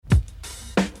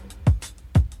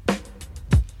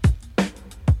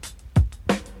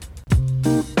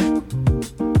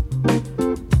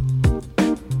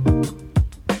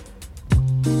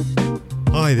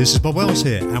this is Bob Wells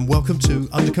here, and welcome to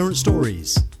Undercurrent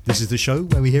Stories. This is the show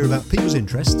where we hear about people's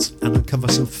interests and uncover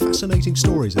some fascinating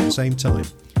stories at the same time.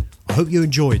 I hope you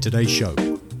enjoy today's show.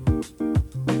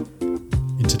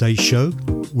 In today's show,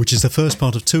 which is the first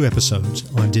part of 2 episodes,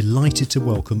 I'm delighted to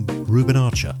welcome Reuben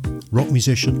Archer, rock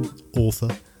musician,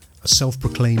 author, a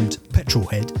self-proclaimed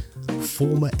petrolhead,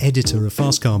 former editor of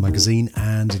Fast Car magazine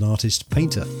and an artist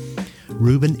painter.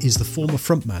 Reuben is the former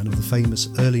frontman of the famous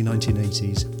early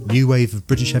 1980s new wave of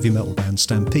British heavy metal band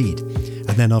Stampede, and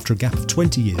then after a gap of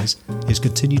 20 years, he has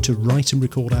continued to write and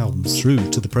record albums through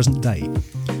to the present day.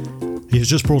 He has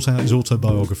just brought out his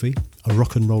autobiography, A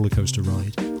Rock and Roller Coaster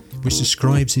Ride, which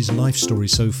describes his life story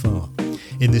so far.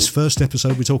 In this first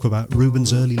episode, we talk about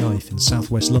Reuben's early life in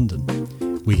southwest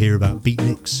London. We hear about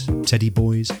beatniks, teddy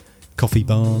boys, coffee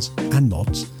bars and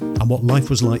mods, and what life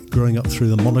was like growing up through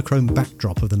the monochrome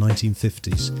backdrop of the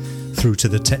 1950s, through to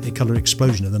the Technicolor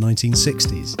explosion of the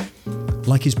 1960s.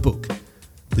 Like his book,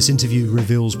 this interview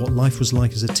reveals what life was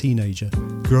like as a teenager,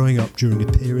 growing up during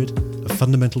a period of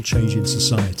fundamental change in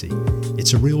society.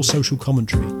 It's a real social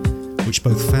commentary, which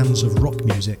both fans of rock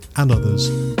music and others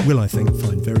will, I think,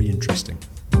 find very interesting.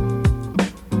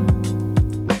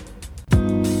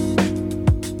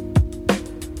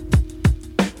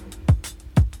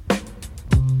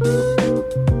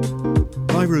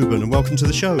 Hi Reuben, and welcome to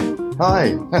the show.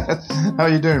 Hi, how are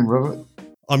you doing, Robert?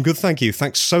 I'm good, thank you.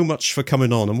 Thanks so much for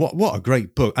coming on. And what a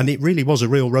great book. And it really was a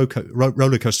real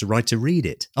roller coaster ride to read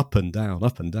it. Up and down,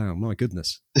 my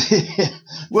goodness.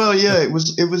 Well, yeah, it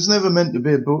was never meant to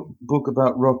be a book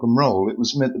about rock and roll. It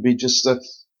was meant to be just a...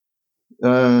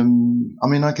 I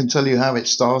mean, I can tell you how it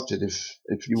started if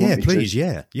you want me please,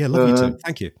 to. Yeah, love you to.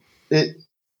 Thank you.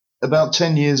 About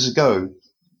 10 years ago,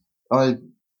 I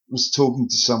was talking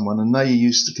to someone and they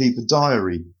used to keep a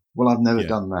diary. Well, I've never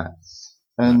done that.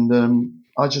 And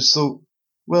I just thought,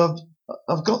 well,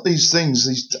 I've got these things,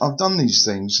 I've done these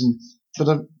things, but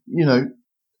I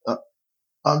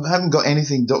haven't got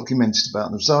anything documented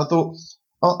about them. So I thought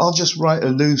I'll just write a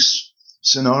loose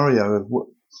scenario of what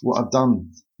I've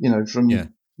done, from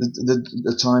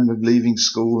the time of leaving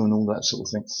school and all that sort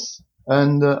of thing.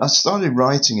 And I started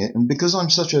writing it, and because I'm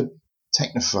such a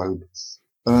technophobe,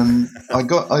 I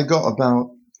got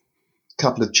about a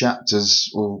couple of chapters,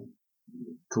 or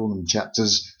call them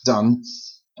chapters, done,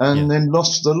 and then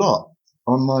lost a lot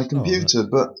on my computer.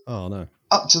 But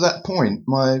up to that point,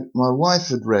 my wife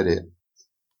had read it,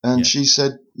 and she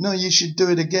said, "No, you should do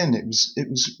it again. It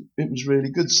was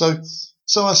really good." So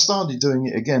I started doing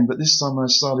it again, but this time I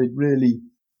started really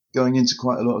going into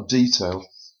quite a lot of detail,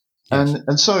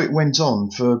 and so it went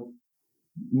on for,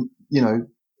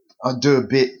 I'd do a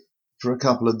bit for a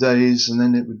couple of days, and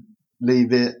then it would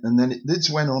leave it, and then this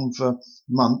went on for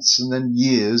months and then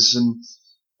years, and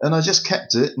I just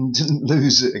kept it and didn't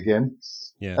lose it again.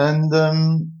 And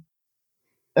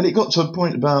it got to a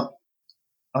point about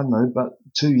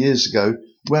 2 years ago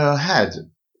where I had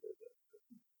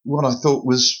what I thought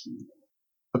was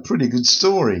a pretty good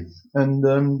story, and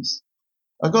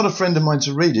I got a friend of mine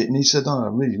to read it, and he said, "Oh, I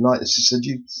really like this." He said,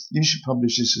 "You should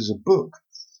publish this as a book."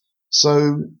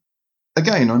 So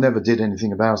again, I never did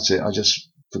anything about it. I just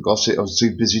forgot it. I was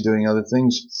too busy doing other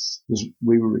things because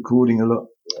we were recording a lot.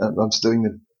 I was doing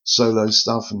the solo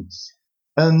stuff,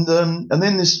 and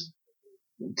then this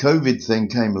COVID thing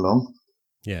came along,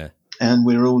 and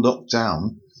we were all locked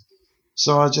down.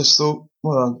 So I just thought,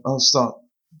 well, I'll start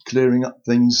clearing up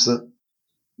things that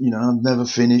I've never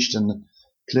finished, and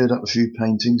cleared up a few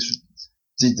paintings.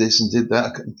 Did this and did that.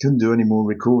 I couldn't do any more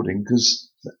recording because,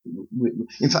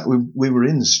 in fact, we were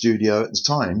in the studio at the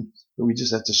time, but we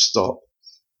just had to stop.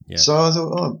 So I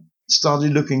thought,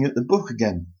 started looking at the book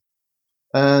again.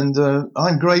 And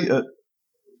I'm great at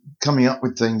coming up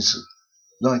with things.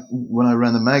 Like when I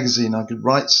ran the magazine, I could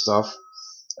write stuff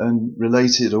and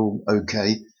relate it all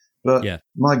okay. But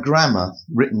my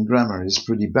written grammar is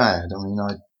pretty bad. I mean,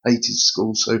 I hated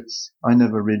school, so I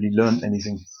never really learnt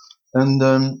anything. And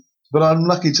but I'm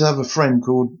lucky to have a friend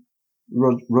called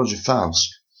Roger Faust,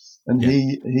 and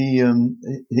he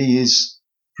is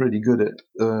pretty good at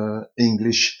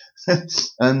English,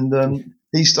 and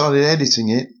he started editing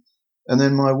it, and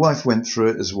then my wife went through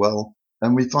it as well,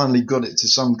 and we finally got it to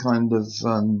some kind of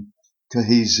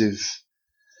cohesive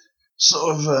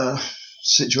sort of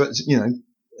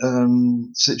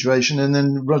situation, and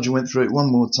then Roger went through it one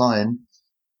more time,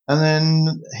 and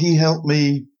then he helped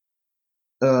me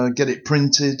get it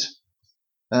printed,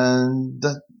 and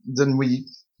then we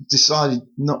decided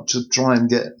not to try and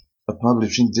get a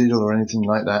publishing deal or anything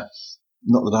like that.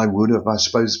 Not that I would have. I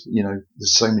suppose,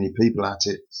 there's so many people at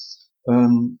it.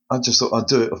 I just thought I'd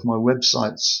do it off my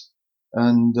websites.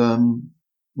 And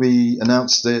we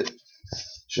announced it,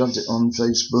 shoved it on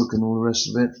Facebook and all the rest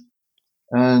of it,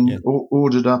 and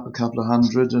ordered up a couple of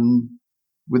hundred, and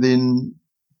within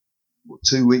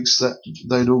 2 weeks that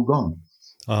they'd all gone.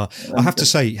 I have to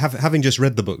say, having just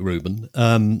read the book, Reuben,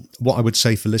 what I would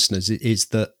say for listeners is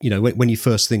that, when you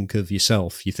first think of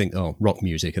yourself, you think, oh, rock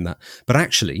music and that. But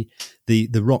actually, the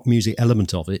rock music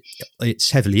element of it,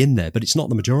 it's heavily in there, but it's not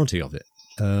the majority of it.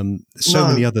 There's so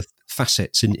many other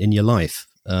facets in your life,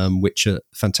 which are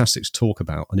fantastic to talk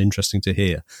about and interesting to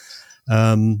hear,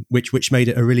 which made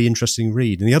it a really interesting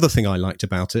read. And the other thing I liked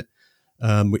about it,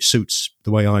 which suits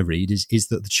the way I read, is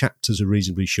that the chapters are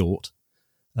reasonably short.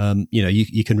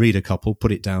 You can read a couple,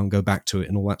 put it down, go back to it,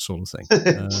 and all that sort of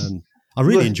thing. I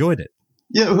really enjoyed it.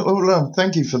 Yeah, well,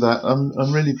 thank you for that.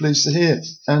 I'm really pleased to hear.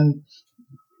 And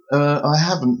I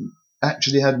haven't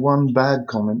actually had one bad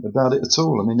comment about it at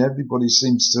all. I mean, everybody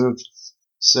seems to have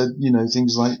said,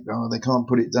 things like, oh, they can't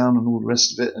put it down and all the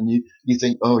rest of it. And you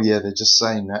think, oh, yeah, they're just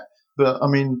saying that. But, I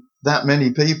mean, that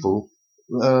many people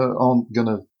aren't going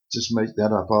to just make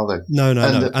that up, are they? No.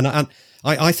 And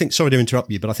I think, sorry to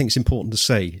interrupt you, but I think it's important to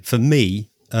say, for me,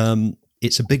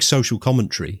 it's a big social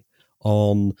commentary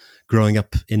on growing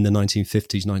up in the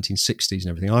 1950s, 1960s and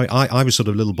everything. I was sort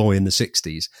of a little boy in the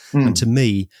 60s. And to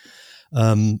me,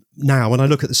 now when I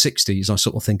look at the 60s, I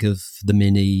sort of think of the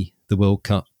Mini, the World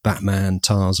Cup, Batman,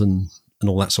 Tarzan, and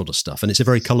all that sort of stuff. And it's a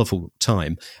very colourful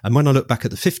time. And when I look back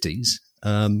at the 50s,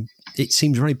 it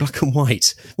seems very black and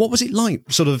white. What was it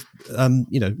like, sort of,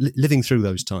 living through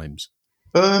those times?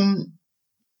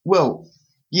 Well,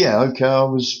 yeah, okay. I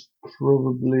was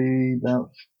probably about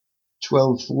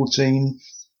 12, 14.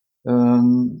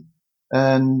 And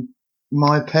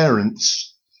my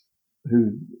parents,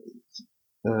 who,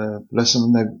 bless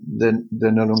them,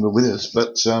 they're no longer with us,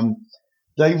 but,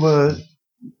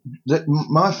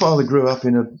 my father grew up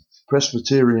in a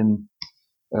Presbyterian,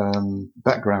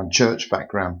 background, church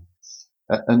background,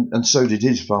 and so did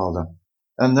his father.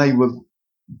 And they were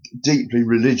deeply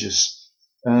religious.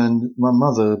 And my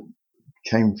mother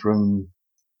came from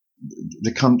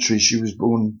the country. She was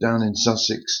born down in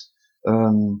Sussex.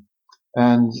 And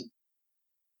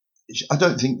I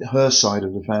don't think her side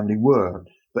of the family were.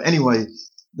 But anyway,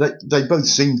 they both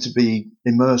seemed to be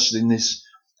immersed in this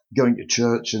going to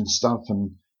church and stuff.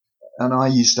 And I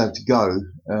used to have to go.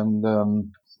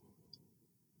 And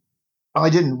I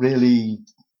didn't really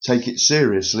take it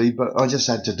seriously, but I just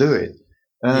had to do it.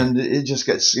 And it just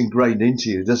gets ingrained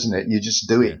into you, doesn't it? You just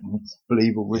do it and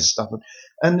believe all this stuff.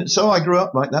 And so I grew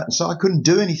up like that. So I couldn't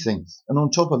do anything. And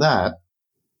on top of that,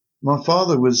 my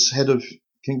father was head of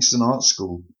Kingston Art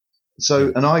School.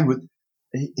 So, and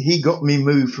he got me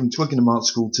moved from Twickenham Art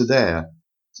School to there,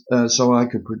 so I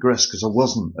could progress because I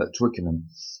wasn't at Twickenham.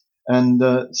 And,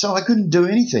 so I couldn't do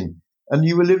anything. And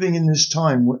you were living in this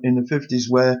time in the 50s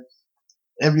where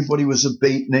everybody was a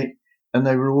beatnik. And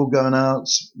they were all going out,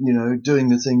 doing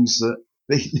the things that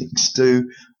beatniks do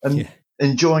and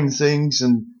enjoying things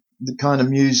and the kind of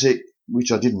music, which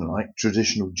I didn't like,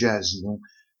 traditional jazz and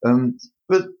all.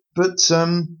 But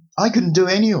I couldn't do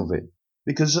any of it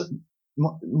because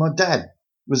my dad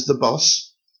was the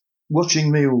boss watching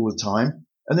me all the time.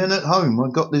 And then at home, I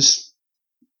got this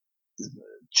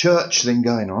church thing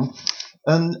going on.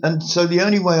 And so the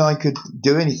only way I could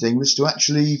do anything was to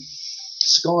actually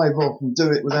skive off and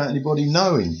do it without anybody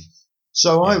knowing.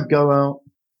 So I would go out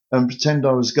and pretend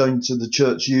I was going to the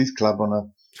church youth club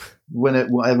on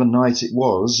whatever night it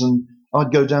was, and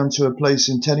I'd go down to a place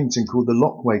in Teddington called the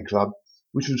Lockway Club,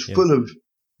 which was full of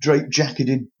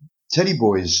drape-jacketed teddy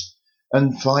boys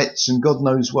and fights and God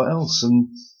knows what else, and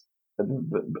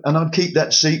I'd keep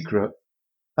that secret,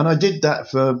 and I did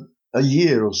that for a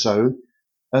year or so,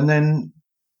 and then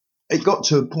it got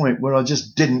to a point where I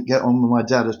just didn't get on with my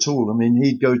dad at all. I mean,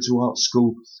 he'd go to art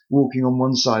school walking on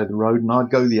one side of the road and I'd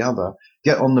go the other,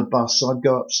 get on the bus. I'd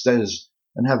go upstairs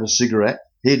and have a cigarette.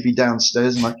 He'd be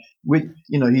downstairs and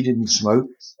he didn't smoke.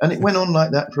 And it went on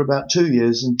like that for about 2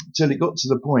 years until it got to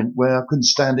the point where I couldn't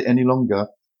stand it any longer.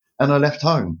 And I left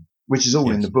home, which is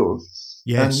all in the book.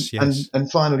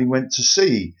 And finally went to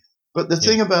sea. But the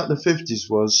thing about the 50s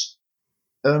was,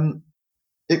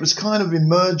 it was kind of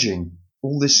emerging,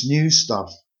 all this new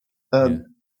stuff,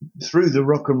 through the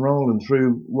rock and roll and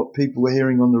through what people were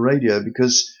hearing on the radio,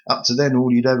 because up to then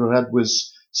all you'd ever had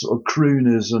was sort of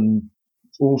crooners and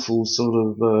awful sort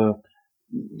of,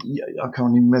 I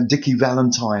can't even remember, Dickie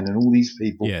Valentine and all these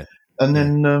people. And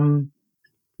then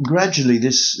gradually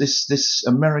this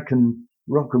American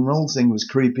rock and roll thing was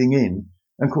creeping in.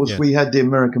 And of course we had the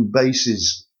American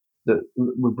basses that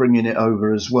were bringing it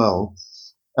over as well.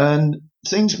 And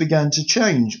things began to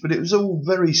change, but it was all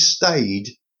very staid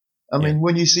I mean,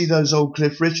 when you see those old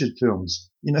Cliff Richard films,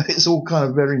 it's all kind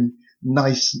of very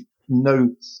nice.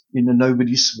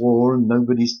 Nobody swore and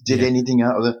nobody did anything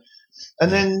out of it.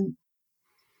 And then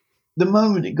the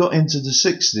moment it got into the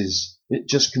 60s, it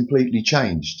just completely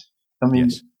changed. I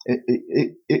mean,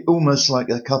 it almost like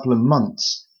a couple of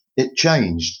months, it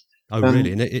changed. Oh,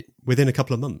 really? And it within a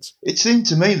couple of months? It seemed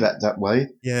to me that way.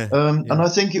 Yeah. And I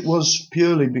think it was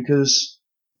purely because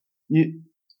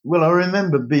I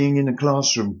remember being in a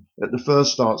classroom at the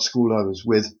first art school I was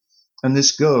with, and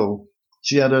this girl,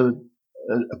 she had a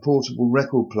portable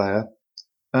record player,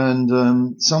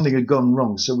 and something had gone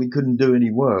wrong, so we couldn't do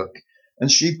any work.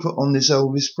 And she put on this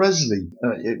Elvis Presley,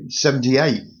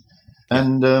 78,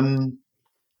 and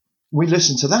we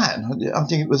listened to that. I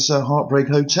think it was Heartbreak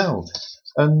Hotel,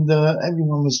 and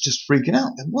everyone was just freaking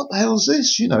out. What the hell is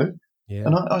this? Yeah.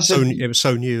 And I said, it was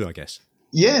so new, I guess.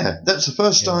 Yeah, that's the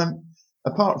first time,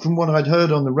 apart from what I'd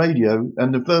heard on the radio,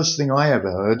 and the first thing I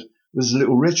ever heard was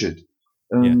Little Richard.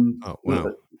 Oh,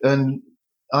 wow. And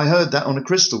I heard that on a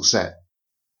crystal set.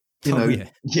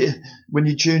 When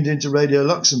you tuned into Radio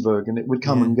Luxembourg, and it would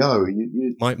come and go.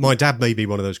 My dad may be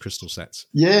one of those crystal sets.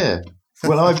 Yeah.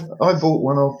 Well, I bought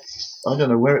one off, I don't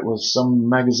know where it was, some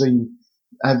magazine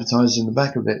advertised in the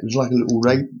back of it. It was like a little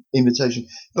invitation.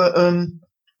 But,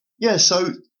 so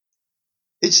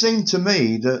it seemed to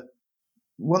me that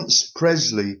once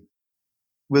Presley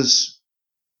was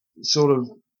sort of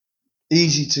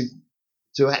easy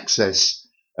to access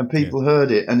and people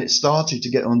heard it and it started to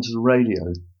get onto the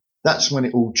radio, that's when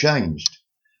it all changed.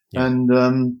 Yeah.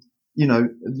 And,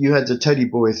 you had the Teddy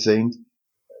Boy thing,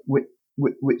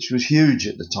 which was huge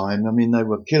at the time. I mean, they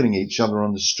were killing each other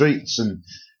on the streets and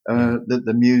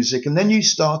the music. And then you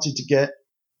started to get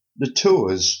the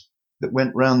tours that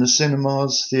went round the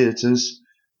cinemas, theatres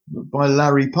by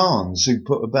Larry Parnes, who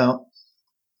put about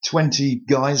 20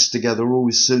 guys together, all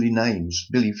with silly names,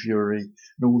 Billy Fury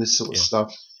and all this sort of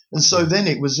stuff. And so then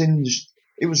it was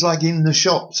like in the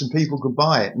shops and people could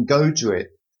buy it and go to it.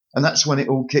 And that's when it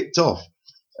all kicked off.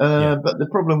 But the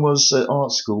problem was at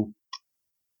art school,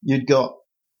 you'd got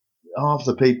half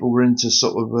the people were into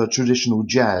sort of traditional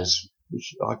jazz,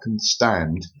 which I couldn't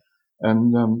stand.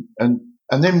 And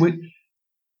then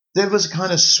there was a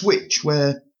kind of switch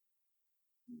where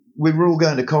we were all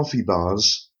going to coffee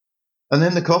bars, and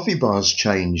then the coffee bars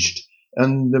changed.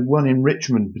 And the one in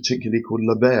Richmond, particularly called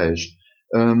La Berge,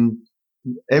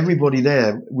 everybody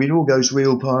there, we'd all go to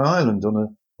Eel Pie Island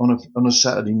on a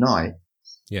Saturday night.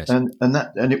 Yes. And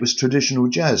it was traditional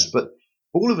jazz. But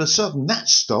all of a sudden that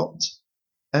stopped,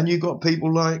 and you got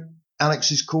people like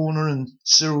Alex's Corner and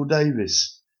Cyril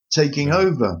Davis taking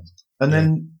over. And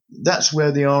then that's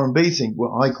where the R&B thing,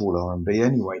 what I call R&B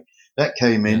anyway, that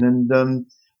came in. And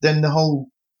then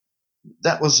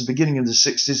that was the beginning of the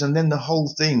 60s. And then the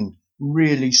whole thing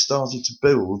really started to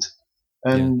build.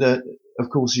 And of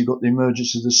course, you got the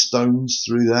emergence of the Stones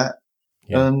through that.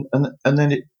 Yeah. And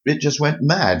then it just went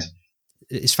mad.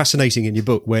 It's fascinating in your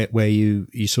book where you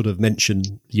sort of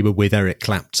mention you were with Eric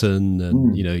Clapton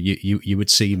and you would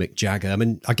see Mick Jagger. I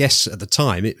mean, I guess at the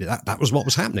time that was what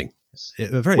was happening.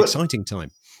 A very exciting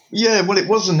time. Yeah, well, it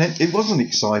wasn't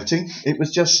exciting. It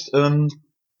was just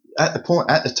at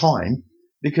the time,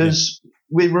 because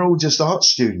we were all just art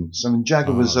students. I mean,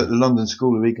 Jagger was at the London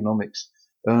School of Economics.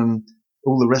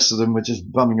 All the rest of them were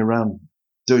just bumming around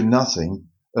doing nothing.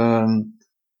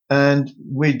 And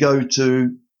we'd go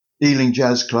to Ealing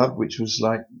Jazz Club, which was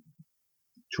like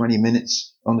 20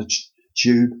 minutes on the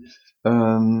tube.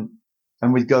 And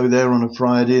we'd go there on a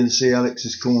Friday and see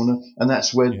Alex's Corner. And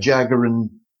that's where Jagger and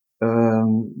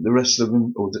the rest of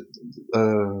them, or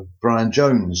Brian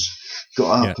Jones,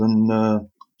 got up and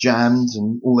jammed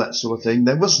and all that sort of thing.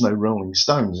 There was no Rolling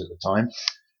Stones at the time.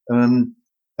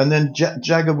 And then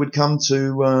Jagger would come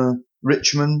to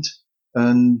Richmond,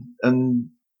 and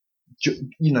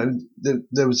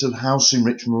there was a house in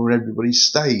Richmond where everybody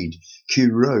stayed,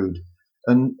 Kew Road,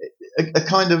 and a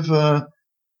kind of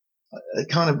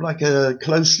like a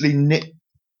closely knit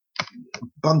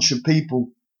bunch of people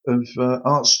of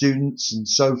art students and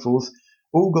so forth,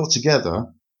 all got together,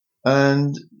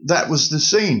 and that was the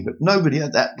scene. But nobody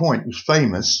at that point was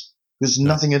famous because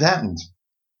nothing had happened.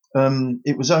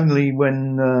 It was only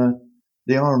when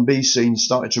the R&B scene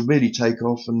started to really take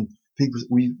off, and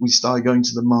we started going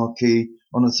to the Marquee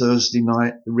on a Thursday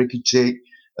night, the Ricky Tick,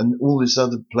 and all these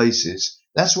other places.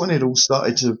 That's when it all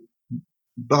started to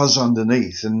buzz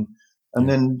underneath, and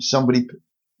then somebody,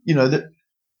 the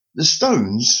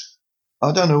Stones.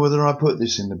 I don't know whether I put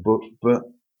this in the book, but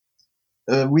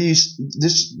we used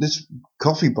this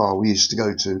coffee bar we used to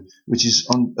go to, which is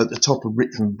at the top of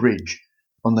Richmond Bridge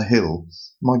on the hill.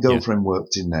 My girlfriend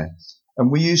worked in there, And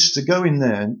we used to go in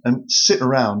there and sit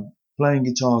around playing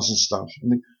guitars and stuff.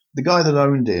 And the guy that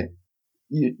owned it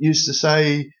used to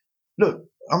say, "Look,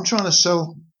 I'm trying to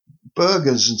sell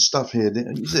burgers and stuff here.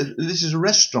 He said, this is a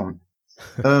restaurant.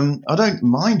 I don't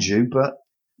mind you, but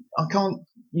I can't,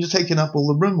 you're taking up all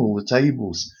the room, all the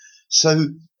tables." So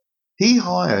he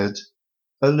hired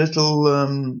a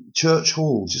little church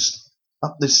hall just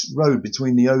up this road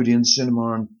between the Odeon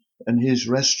Cinema and his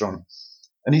restaurant.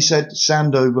 And he said,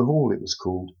 Sandover Hall it was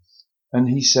called. And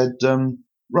he said,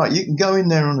 right, you can go in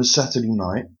there on a Saturday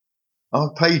night.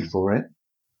 I've paid for it.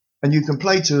 And you can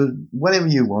play to whatever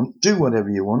you want, do whatever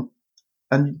you want,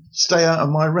 and stay out of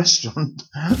my restaurant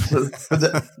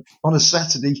on a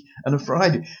Saturday and a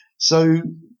Friday. So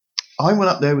I went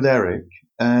up there with Eric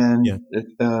and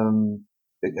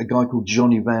a guy called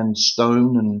Johnny Van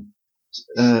Stone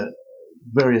and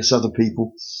various other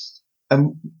people.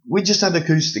 And we just had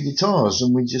acoustic guitars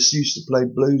and we just used to play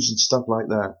blues and stuff like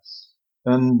that.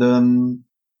 And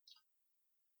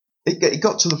it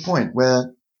got to the point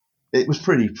where it was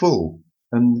pretty full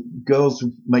and girls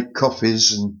would make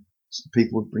coffees and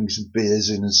people would bring some beers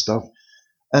in and stuff.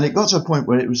 And it got to a point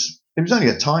where it was only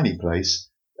a tiny place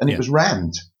and it was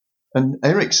rammed. And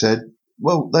Eric said,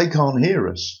 well, they can't hear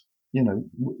us. You know,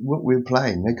 what we're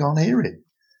playing, they can't hear it.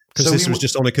 Because this was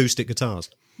just on acoustic guitars.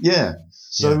 Yeah.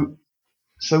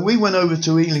 So we went over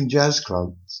to Ealing Jazz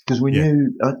Club because we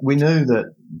knew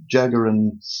that Jagger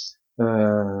and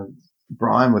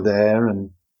Brian were there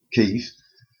and Keith,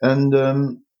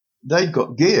 and they'd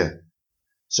got gear.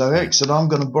 So Eric said, "I'm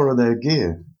going to borrow their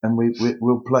gear, and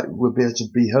we'll play. We'll be able to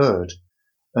be heard."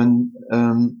 And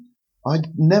I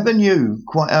never knew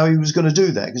quite how he was going to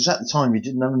do that because at the time he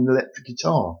didn't have an electric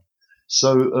guitar.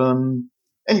 So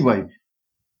anyway.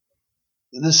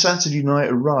 The Saturday night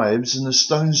arrives and the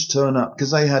Stones turn up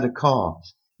because they had a car.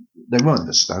 They weren't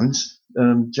the Stones.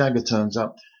 Jagger turns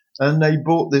up and they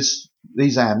bought these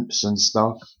amps and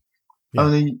stuff. Yeah.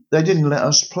 Only they didn't let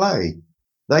us play.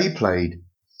 They played.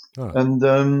 Oh. And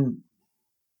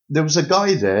there was a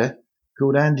guy there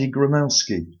called Andy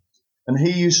Gromelski and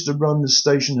he used to run the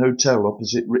Station Hotel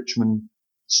opposite Richmond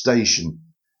Station.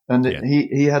 And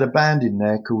he had a band in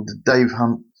there called the Dave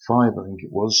Hunt 5, I think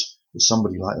it was, or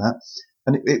somebody like that.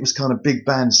 And it was kind of big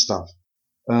band stuff,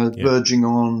 verging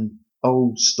on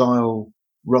old style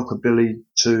rockabilly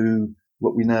to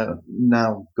what we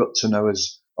now got to know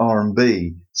as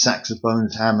R&B,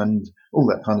 saxophones, Hammond, all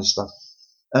that kind of stuff.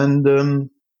 And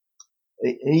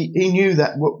he knew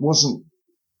that what was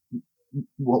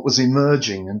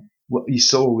emerging and what he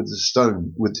saw with the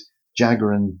Stone, with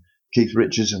Jagger and Keith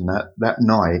Richards and that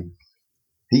night,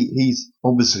 he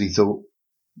obviously thought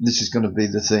this is going to be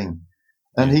the thing.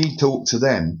 And he talked to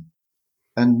them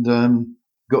and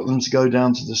got them to go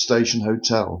down to the Station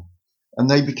Hotel. And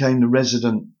they became the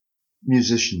resident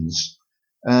musicians.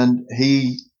 And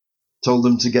he told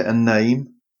them to get a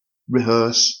name,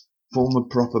 rehearse, form a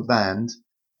proper band.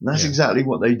 And that's exactly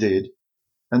what they did.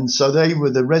 And so they were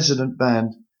the resident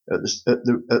band at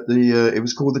the it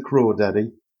was called the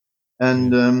Crawdaddy.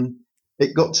 And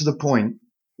it got to the point,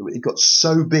 it got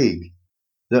so big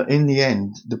that in the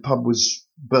end, the pub was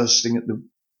bursting at the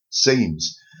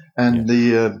seams. And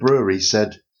the brewery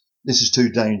said, this is too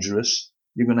dangerous.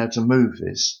 You're going to have to move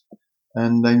this.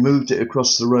 And they moved it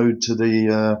across the road to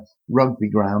the rugby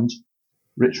ground,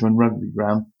 Richmond Rugby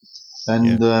Ground.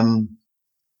 And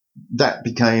that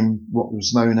became what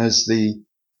was known as the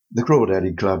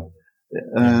Crawdaddy Club.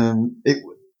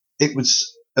 It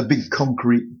was a big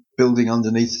concrete building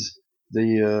underneath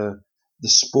the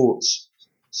sports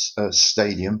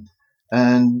stadium.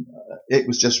 And it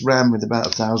was just rammed with about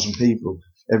 1,000 people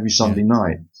every Sunday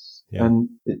night. Yeah. And,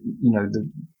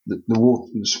 the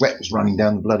sweat was running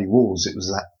down the bloody walls. It was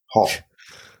that hot.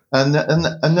 And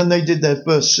then they did their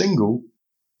first single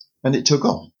and it took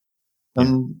off.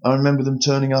 And I remember them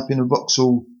turning up in a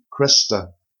Vauxhall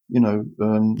Cresta, I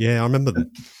remember that.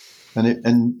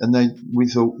 And we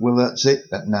thought, well, that's it.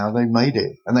 That now they made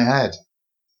it. And they had.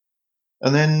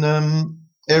 And then,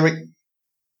 Eric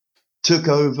took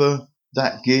over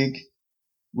that gig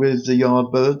with the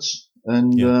Yardbirds,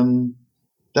 and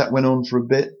that went on for a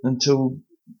bit until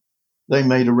they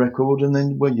made a record, and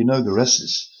then, well, the rest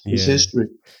is history.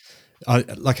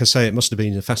 Like I say, it must have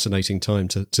been a fascinating time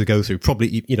to go through.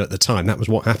 Probably, at the time that was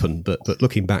what happened, but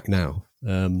looking back now,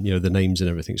 the names and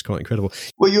everything is quite incredible.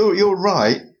 Well, you're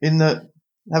right in that.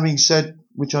 Having said,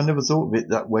 which I never thought of it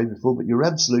that way before, but you're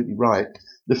absolutely right.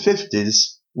 The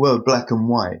 50s were black and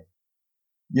white.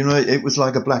 It was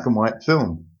like a black and white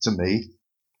film to me,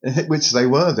 which they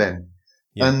were then.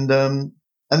 Yeah. And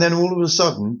then all of a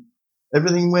sudden,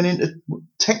 everything went into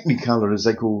Technicolor, as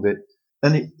they called it.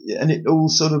 and it all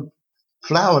sort of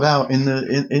flowered out in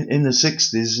the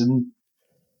 60s, and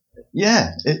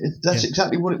that's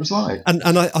exactly what it was like. And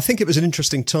I think it was an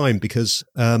interesting time because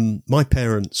my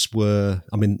parents were,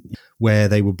 where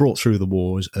they were brought through the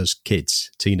war as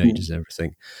kids, teenagers and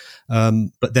everything.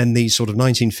 But then these sort of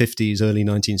 1950s, early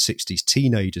 1960s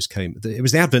teenagers came. It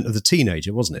was the advent of the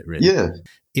teenager, wasn't it, really? Yeah.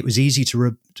 It was easy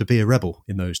to be a rebel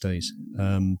in those days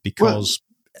because,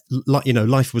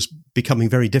 life was becoming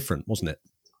very different, wasn't it?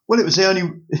 Well, it was the only,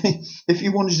 if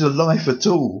you wanted a life at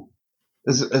all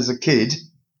as a kid,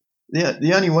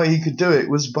 the only way you could do it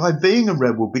was by being a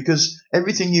rebel, because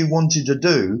everything you wanted to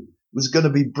do was going to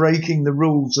be breaking the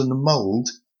rules and the mold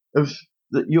of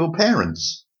your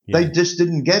parents. Yeah. They just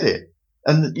didn't get it.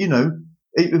 And,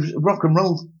 it was rock and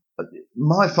roll.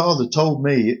 My father told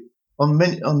me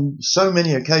on so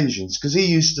many occasions, because he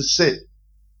used to sit,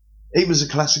 he was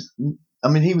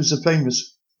he was a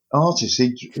famous artist.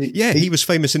 He was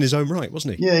famous in his own right,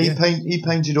 wasn't he? Yeah, he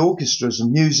painted orchestras,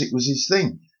 and music was his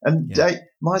thing. And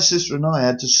my sister and I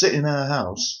had to sit in our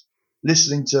house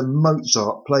listening to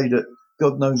Mozart played at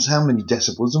God knows how many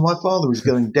decibels, and my father was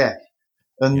going deaf.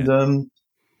 And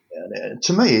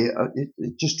to me,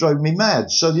 it just drove me mad.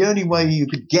 So the only way you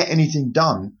could get anything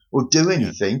done or do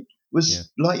anything was,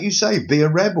 like you say, be a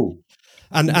rebel.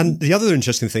 And the other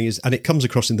interesting thing is, and it comes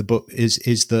across in the book, is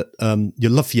that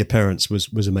your love for your parents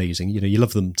was amazing. You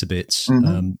love them to bits.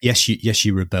 Mm-hmm. Yes,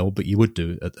 you rebelled, but you would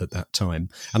do at that time.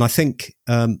 And I think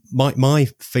my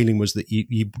feeling was that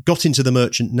you got into the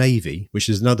Merchant Navy, which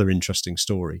is another interesting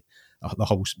story. The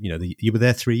whole, you were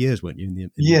there 3 years, weren't you?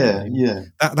 Yeah.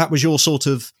 That was your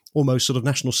almost sort of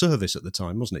national service at the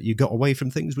time, wasn't it? You got away from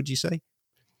things, would you say?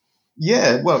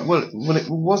 Yeah, well, it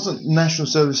wasn't national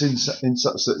service in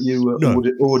such that you were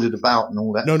ordered about and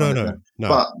all that.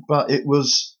 No. But it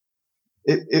was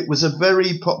a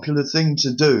very popular thing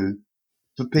to do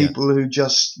for people who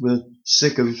just were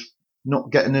sick of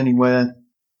not getting anywhere,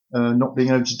 not being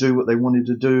able to do what they wanted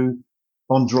to do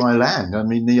on dry land. I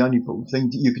mean, the only thing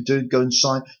that you could do is go and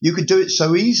sign. You could do it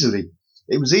so easily.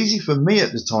 It was easy for me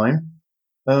at the time.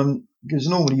 Because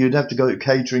normally you'd have to go to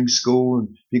catering school, and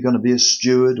if you're going to be a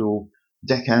steward or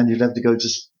deckhand, you'd have to go to,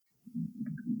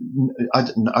 I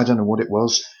don't know what it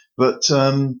was, but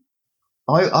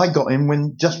I got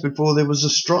in just before there was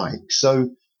a strike. So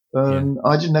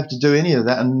I didn't have to do any of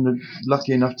that, and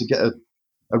lucky enough to get a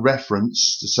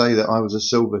reference to say that I was a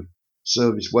silver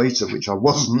service waiter, which I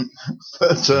wasn't.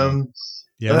 But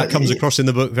that comes across in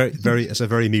the book very. It's a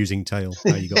very amusing tale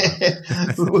how you got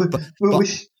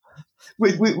that.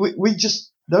 We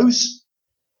just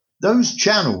those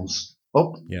channels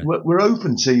were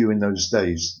open to you in those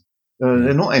days.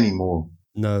 They're not anymore.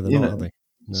 No, they're not. Are they?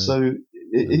 No. So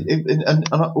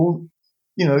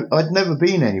I'd never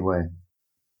been anywhere.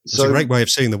 It's a great way of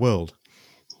seeing the world.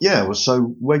 Yeah, well,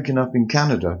 so waking up in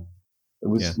Canada I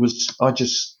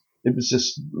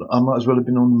might as well have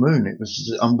been on the moon. It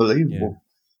was unbelievable. Yeah.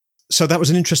 So that was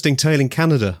an interesting tale in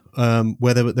Canada,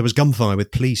 where there was gunfire with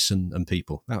police and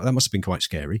people. That must have been quite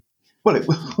scary. Well,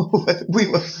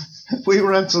 we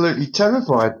were absolutely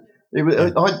terrified. It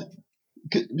was,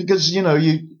 because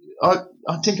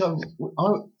I think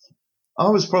I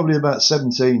was probably about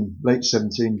 17, late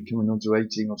 17, coming on to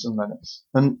 18 or something like that,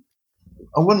 and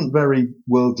I wasn't very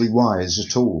worldly wise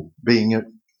at all, living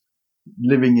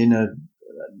in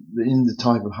the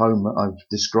type of home that I've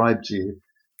described to you.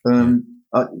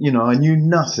 I knew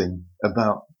nothing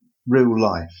about real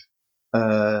life.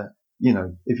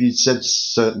 If you'd said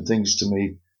certain things to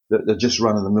me that are just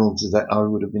run of the mill to that, I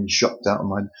would have been shocked out of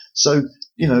my. So,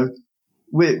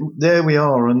 we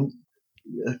are, and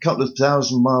a couple of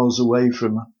 1,000 miles away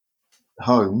from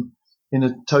home in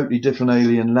a totally different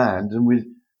alien land. And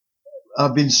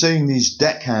I've been seeing these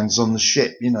deckhands on the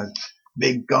ship,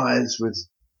 big guys with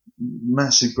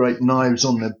massive great knives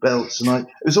on their belts. And it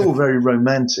was all very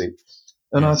romantic.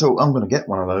 And I thought, I'm going to get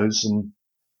one of those. And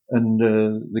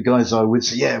the guys I was with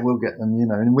said, yeah, we'll get them,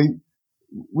 and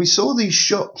we saw these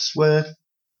shops where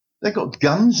they got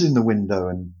guns in the window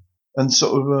and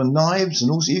sort of knives,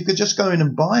 and also you could just go in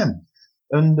and buy them.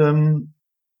 And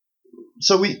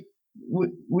so we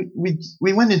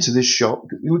went into this shop.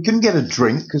 We couldn't get a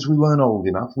drink because we weren't old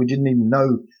enough. We didn't even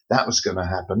know that was going to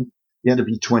happen. You had to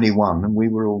be 21, and we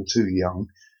were all too young.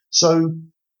 So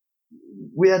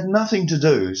we had nothing to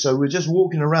do. So we're just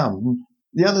walking around. And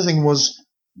the other thing was,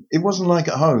 it wasn't like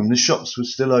at home. The shops were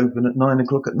still open at 9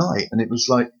 o'clock at night, and it was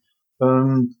like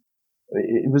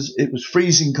it was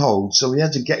freezing cold. So we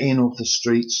had to get in off the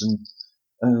streets,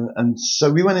 and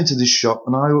so we went into this shop,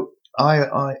 and I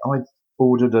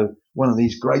ordered one of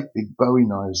these great big Bowie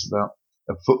knives about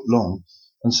a foot long,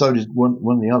 and so did one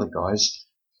of the other guys.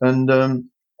 And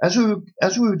as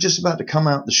we were just about to come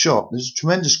out the shop, there's a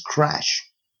tremendous crash,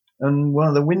 and one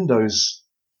of the windows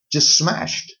just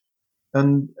smashed,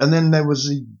 and then there was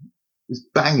this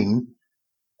banging,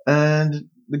 and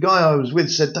the guy I was with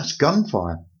said, "That's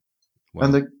gunfire."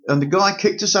 Wow. And the guy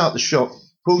kicked us out the shop,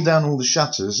 pulled down all the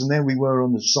shutters, and there we were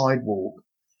on the sidewalk,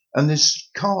 and this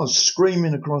car's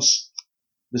screaming across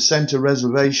the centre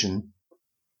reservation,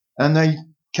 and they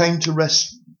came to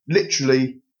rest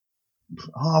literally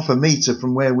half a metre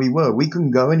from where we were. We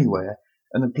couldn't go anywhere,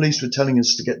 and the police were telling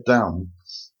us to get down.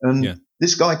 And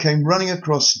this guy came running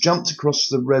across, jumped across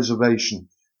the reservation,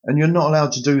 and you're not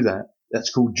allowed to do that.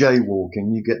 That's called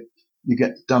jaywalking. You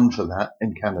get done for that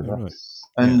in Canada. Right.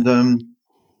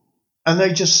 And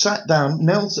they just sat down,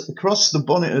 knelt across the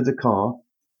bonnet of the car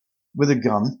with a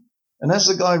gun, and as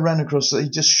the guy ran across, he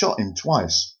just shot him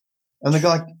twice. And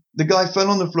the guy fell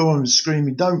on the floor and was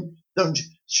screaming, "Don't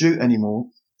shoot anymore!"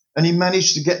 And he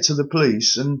managed to get to the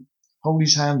police and hold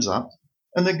his hands up,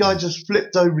 and the guy just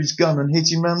flipped over his gun and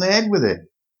hit him round the head with it,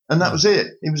 and that was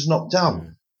it. He was knocked out,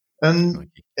 and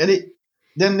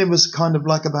then there was kind of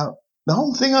like about the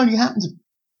whole thing only happened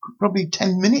probably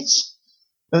 10 minutes,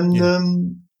 and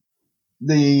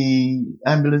the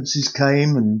ambulances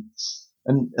came,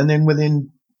 and then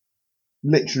within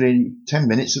literally 10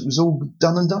 minutes it was all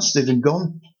done and dusted and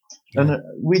gone, and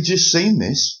we'd just seen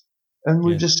this, and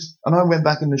and I went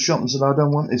back in the shop and said, "I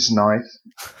don't want this knife.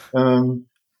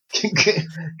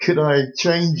 Could I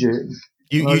change it?"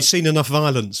 You've seen enough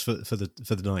violence for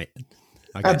the night.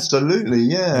 Absolutely,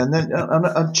 yeah. And then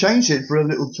I changed it for a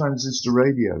little transistor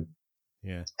radio,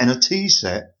 and a tea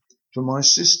set for my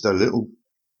sister, little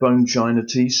bone china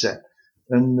tea set,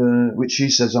 and which she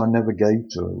says I never gave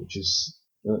to her, which is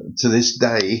to this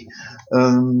day,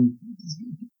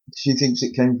 she thinks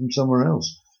it came from somewhere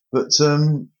else. But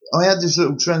I had this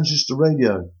little transistor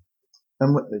radio,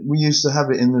 and we used to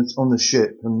have it on the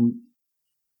ship. And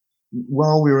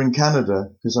while we were in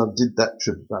Canada, because I did that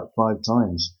trip about 5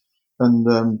 times,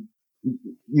 and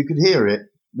you could hear it,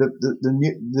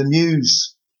 the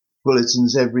news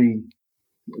bulletins every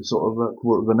sort of a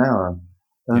quarter of an hour,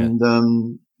 and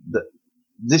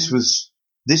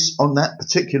this on that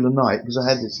particular night, because I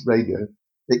had this radio,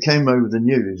 it came over the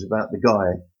news about the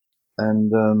guy,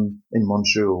 and in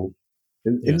Montreal,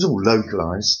 it was all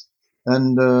localized,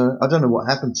 and I don't know what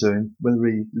happened to him, whether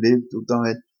he lived or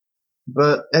died,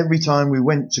 but every time we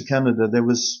went to Canada, there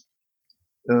was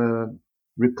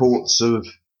reports of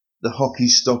the hockey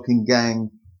stocking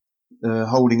gang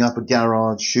holding up a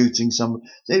garage, shooting someone.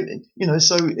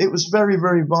 So it was very,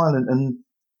 very violent. And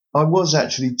I was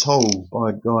actually told by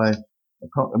a guy, I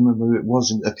can't remember who it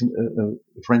was, a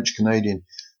French Canadian.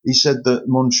 He said that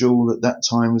Montreal at that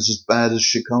time was as bad as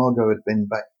Chicago had been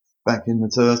back in the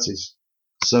 30s.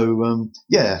 So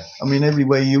I mean,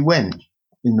 everywhere you went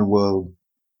in the world,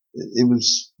 it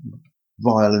was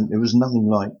violent. It was nothing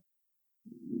like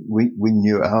we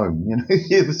knew at home.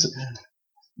 It was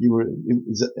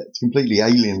completely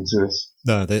alien to us.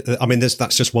 No, I mean,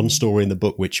 that's just one story in the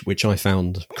book which I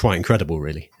found quite incredible.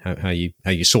 Really, how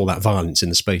you saw that violence in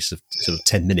the space of sort of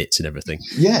 10 minutes and everything.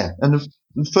 Yeah, and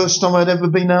the first time I'd ever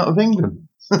been out of England.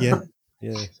 yeah,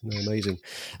 no, amazing.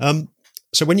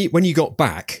 So when you got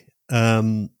back,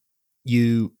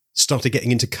 you started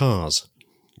getting into cars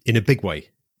in a big way.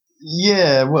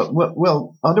 Yeah,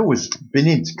 well, I'd always been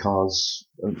into cars.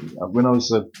 When I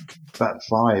was about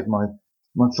 5,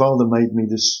 my father made me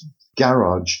this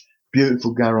garage,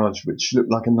 beautiful garage, which looked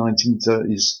like a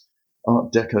 1930s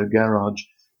Art Deco garage,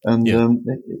 and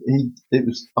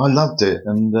I loved it,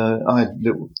 and I had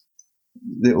little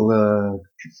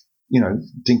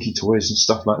dinky toys and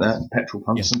stuff like that, and petrol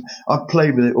pumps, and I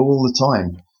played with it all the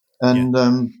time,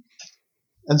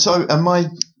 and so my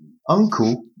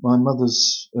uncle, my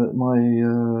mother's,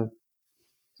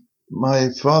 my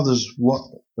father's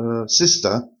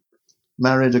sister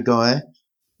married a guy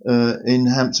in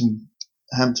Hampton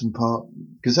Park,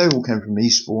 because they all came from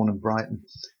Eastbourne and Brighton,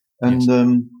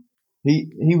 and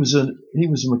he was a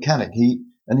mechanic. He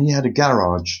had a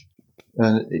garage,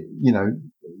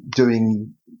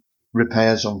 doing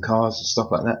repairs on cars and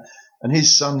stuff like that. And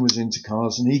his son was into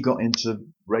cars, and he got into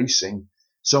racing,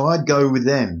 so I'd go with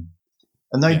them.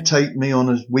 And they'd take me on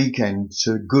a weekend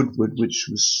to Goodwood, which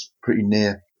was pretty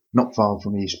near, not far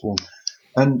from Eastbourne.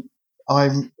 And I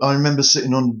remember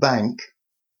sitting on the bank,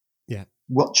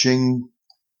 watching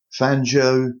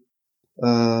Fangio,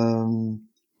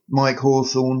 Mike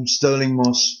Hawthorne, Sterling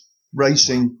Moss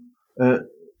racing,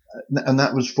 and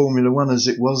that was Formula One as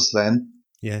it was then.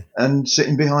 Yeah. And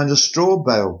sitting behind a straw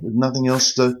bale with nothing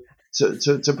else to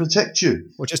protect you.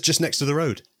 Or just next to the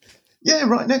road. Yeah,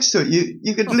 right next to it.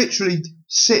 You could literally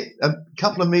sit a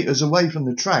couple of meters away from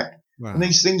the track, and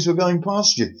these things were going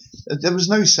past you. There was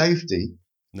no safety,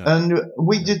 and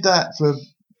we did that for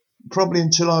probably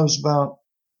until I was about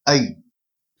 8.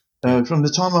 From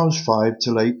the time I was 5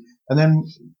 till 8, and then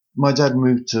my dad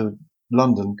moved to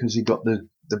London because he got the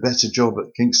better job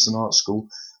at Kingston Art School,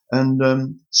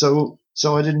 and so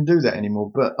I didn't do that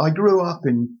anymore. But I grew up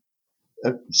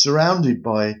surrounded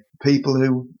by people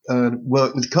who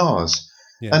worked with cars,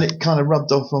 and it kind of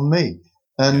rubbed off on me.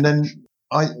 And then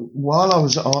while I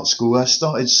was at art school, I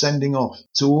started sending off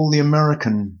to all the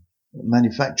American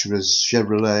manufacturers,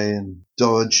 Chevrolet and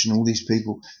Dodge and all these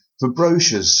people, for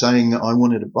brochures saying that I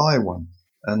wanted to buy one.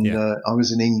 And I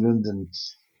was in England, and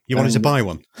you wanted to buy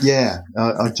one. Yeah,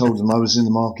 I told them I was in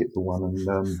the market for one,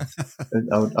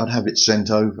 and I'd have it sent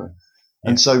over.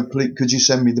 And so, please, could you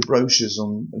send me the brochures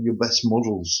on your best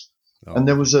models? And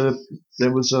there was a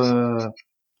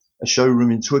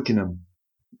showroom in Twickenham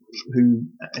who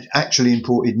actually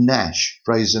imported Nash,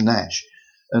 Fraser Nash,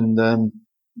 and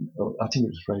I think it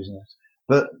was Fraser Nash.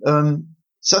 But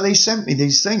so they sent me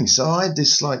these things. So I had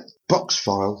this like box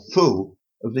file full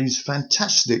of these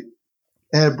fantastic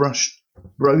airbrushed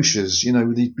brochures,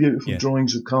 with these beautiful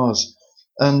drawings of cars,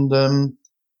 and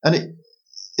it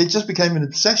just became an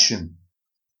obsession.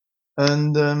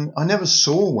 And I never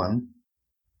saw one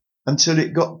until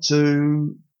it got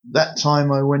to that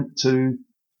time. I went to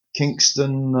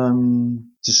Kingston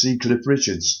to see Cliff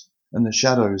Richards and the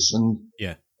Shadows,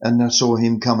 and I saw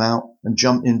him come out and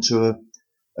jump into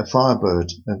a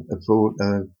Firebird,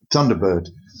 a Thunderbird,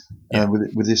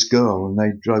 with this girl, and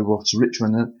they drove off to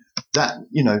Richmond. And that,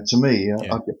 to me,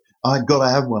 I'd got to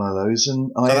have one of those.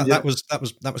 And that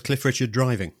was Cliff Richard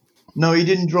driving. No, he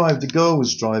didn't drive. The girl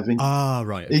was driving. Ah,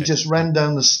 right. Okay. He just ran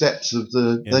down the steps of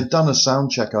the. They'd done a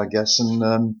sound check, I guess,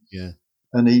 and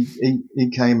he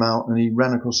came out and he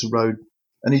ran across the road,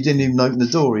 and he didn't even open the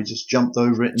door. He just jumped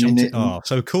over it and in it. Oh,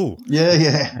 so cool.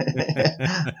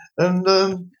 Yeah. And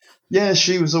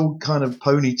she was all kind of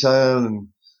ponytail,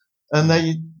 and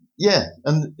they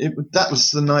that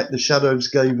was the night the Shadows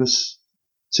gave us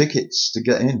tickets to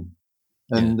get in,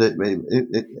 and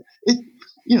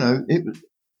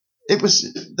it was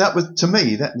to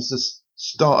me, that was the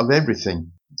start of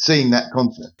everything, seeing that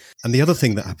concert. And the other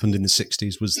thing that happened in the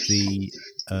 60s was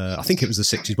I think it was the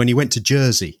 60s, when you went to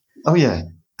Jersey. Oh, yeah.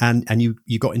 And you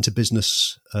got into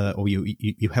business, or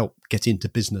you helped get into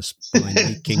business by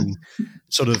making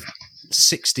sort of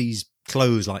 60s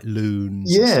clothes like loons.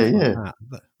 Yeah, and yeah.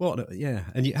 Like that.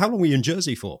 And how long were you in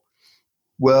Jersey for?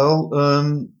 Well,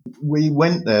 we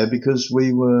went there because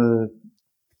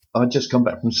I'd just come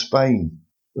back from Spain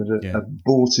with a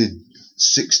aborted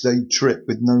 6-day trip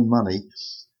with no money.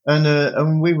 And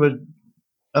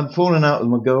I'd fallen out with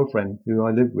my girlfriend who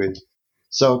I lived with,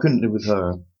 so I couldn't live with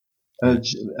her. And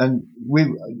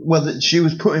she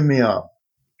was putting me up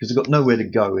because I got nowhere to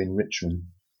go in Richmond.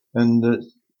 And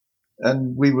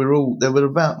we were there were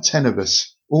about 10 of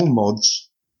us, all mods.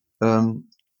 And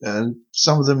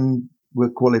some of them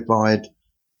were qualified.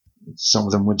 Some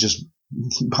of them were just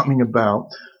bumming about.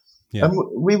 Yeah. And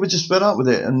we were just fed up with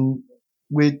it, and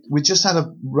we just had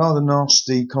a rather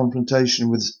nasty confrontation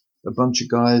with a bunch of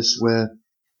guys where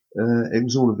it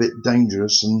was all a bit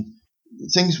dangerous and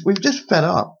things. We were just fed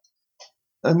up,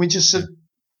 and we just said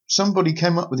somebody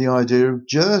came up with the idea of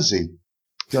Jersey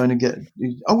going to get.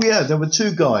 Oh yeah, there were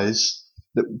 2 guys,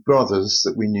 brothers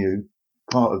that we knew,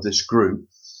 part of this group.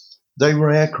 They were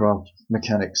aircraft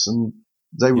mechanics, and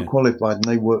they were qualified, and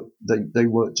they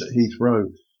worked at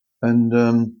Heathrow,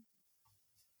 and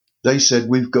they said,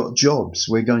 we've got jobs.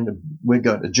 We're going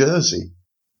to Jersey.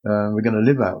 We're going to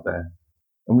live out there.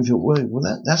 And we thought, well,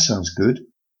 that sounds good.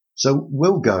 So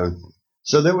we'll go.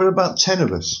 So there were about 10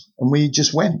 of us, and we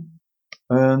just went.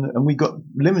 And we got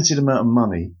limited amount of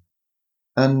money.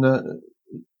 And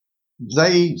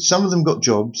some of them got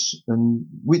jobs, and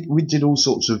we did all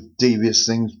sorts of devious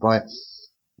things by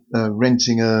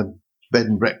renting a bed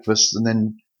and breakfast, and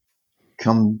then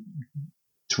come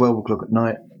 12 o'clock at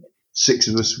night, 6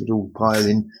 of us would all pile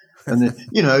in, and then,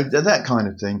 that kind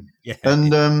of thing. Yeah.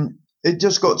 And it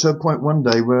just got to a point one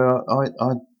day where I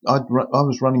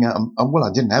was running out of,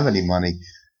 I didn't have any money.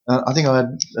 I think I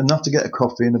had enough to get a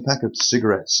coffee and a pack of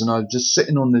cigarettes, and I was just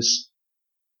sitting on this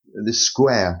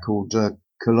square called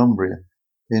Columbria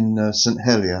in St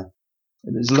Helier.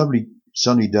 It was a lovely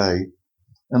sunny day,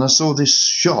 and I saw this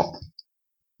shop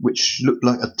which looked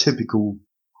like a typical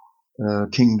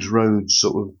King's Road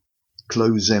sort of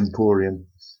clothes emporium,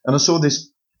 and I saw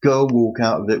this girl walk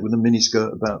out of it with a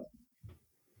miniskirt about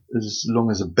as long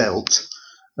as a belt,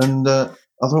 and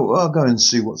I thought, well, I'll go and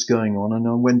see what's going on. And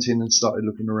I went in and started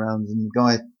looking around, and the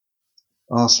guy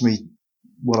asked me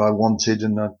what I wanted,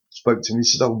 and I spoke to him. He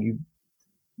said, "Oh,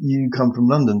 you come from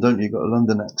London, don't you? You got a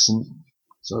London accent."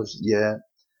 So I said, "Yeah."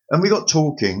 And we got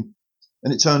talking,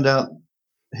 and it turned out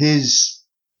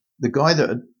the guy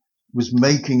that was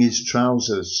making his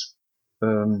trousers,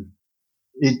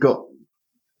 he'd got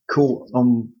caught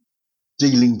on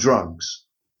dealing drugs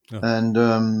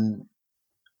and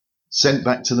sent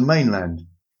back to the mainland.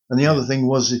 And the other thing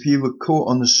was, if you were caught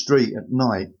on the street at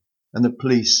night and the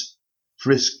police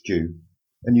frisked you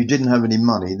and you didn't have any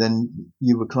money, then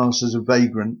you were classed as a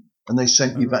vagrant and they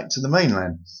sent you back to the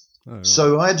mainland.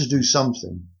 So I had to do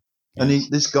something. And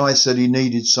this guy said he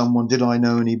needed someone. Did I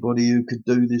know anybody who could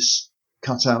do this,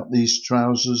 cut out these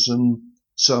trousers and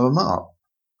sew them up?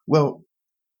 Well,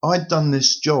 I'd done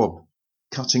this job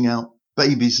cutting out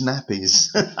babies'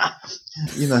 nappies,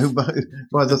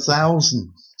 by the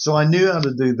thousand. So I knew how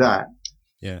to do that.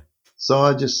 Yeah. So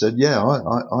I just said,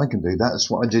 I can do that. That's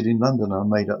what I did in London. I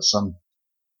made up some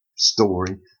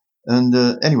story. And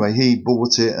anyway, he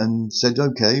bought it and said,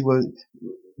 okay,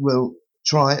 well,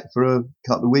 try it for a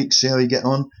couple of weeks, see how you get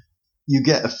on. You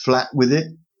get a flat with it,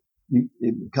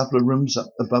 a couple of rooms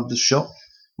up above the shop,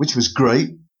 which was great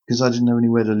because I didn't know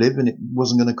anywhere to live and it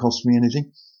wasn't going to cost me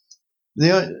anything.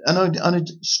 And I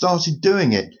started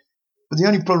doing it. But the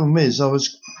only problem is I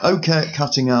was okay at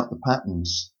cutting out the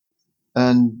patterns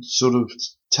and sort of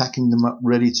tacking them up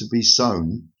ready to be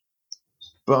sewn.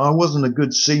 But I wasn't a good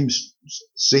seamster,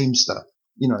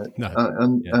 No.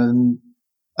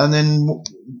 And then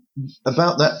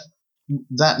about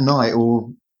that night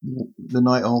or the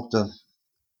night after,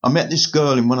 I met this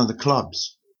girl in one of the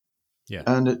clubs. Yeah.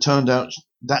 And it turned out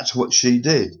that's what she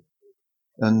did.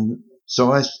 And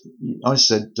so I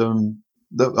said,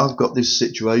 that I've got this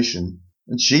situation,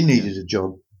 and she needed a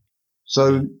job.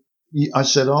 So I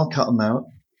said, I'll cut them out.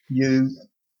 You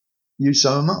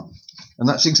sew them up. And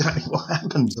that's exactly what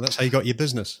happened. So that's how you got your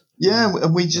business. Yeah.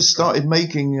 And we just started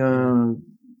making, and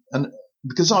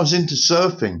because I was into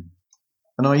surfing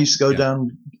and I used to go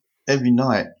down every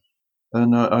night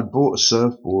and I bought a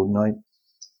surfboard and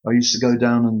I used to go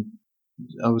down and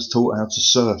I was taught how to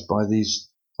surf by these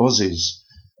Aussies.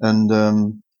 And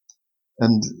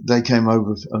they came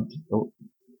over for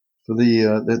they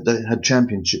had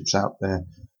championships out there,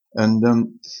 and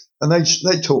they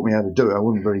taught me how to do it. I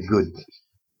wasn't very good.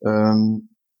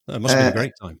 It must have been a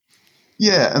great time.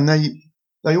 Yeah, and they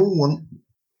all want.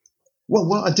 Well,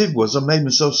 what I did was I made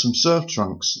myself some surf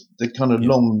trunks. They're kind of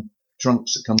long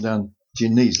trunks that come down to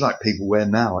your knees, like people wear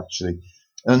now, actually.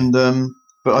 And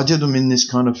but I did them in this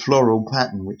kind of floral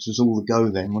pattern, which was all the go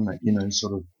then, wasn't it?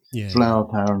 Sort of. Yeah, flower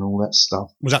power and all that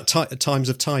stuff. Was that times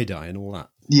of tie-dye and all that?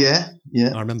 Yeah.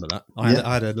 I remember that. I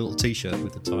had a little T-shirt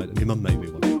with the tie. My mum made me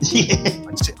one. Yeah.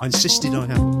 I insisted I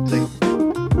have one.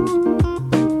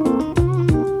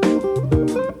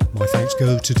 My thanks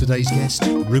go to today's guest,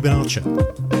 Reuben Archer.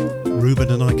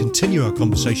 Reuben and I continue our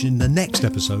conversation in the next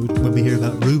episode when we hear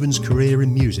about Reuben's career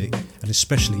in music and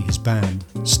especially his band,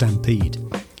 Stampede.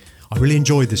 I really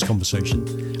enjoyed this conversation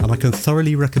and I can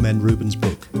thoroughly recommend Reuben's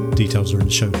book. Details are in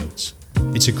the show notes.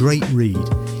 It's a great read.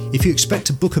 If you expect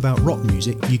a book about rock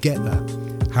music, you get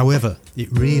that. However,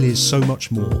 it really is so much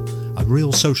more, a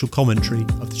real social commentary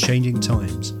of the changing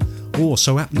times, or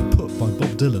so aptly put by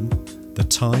Bob Dylan, the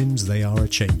times they are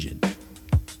a-changin'.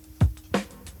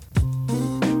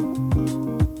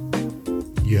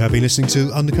 You have been listening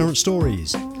to Undercurrent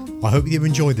Stories. I hope you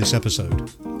enjoyed this episode.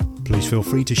 Please feel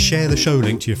free to share the show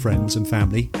link to your friends and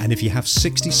family, and if you have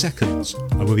 60 seconds,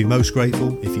 I will be most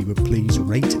grateful if you would please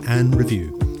rate and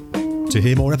review. To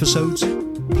hear more episodes,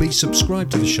 please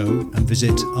subscribe to the show and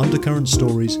visit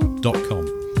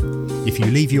undercurrentstories.com. If you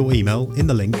leave your email in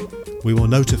the link, we will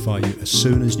notify you as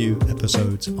soon as new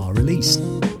episodes are released.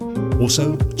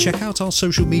 Also, check out our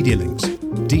social media links,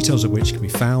 details of which can be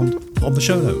found on the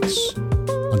show notes.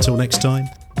 Until next time,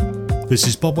 this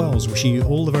is Bob Wells wishing you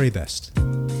all the very best.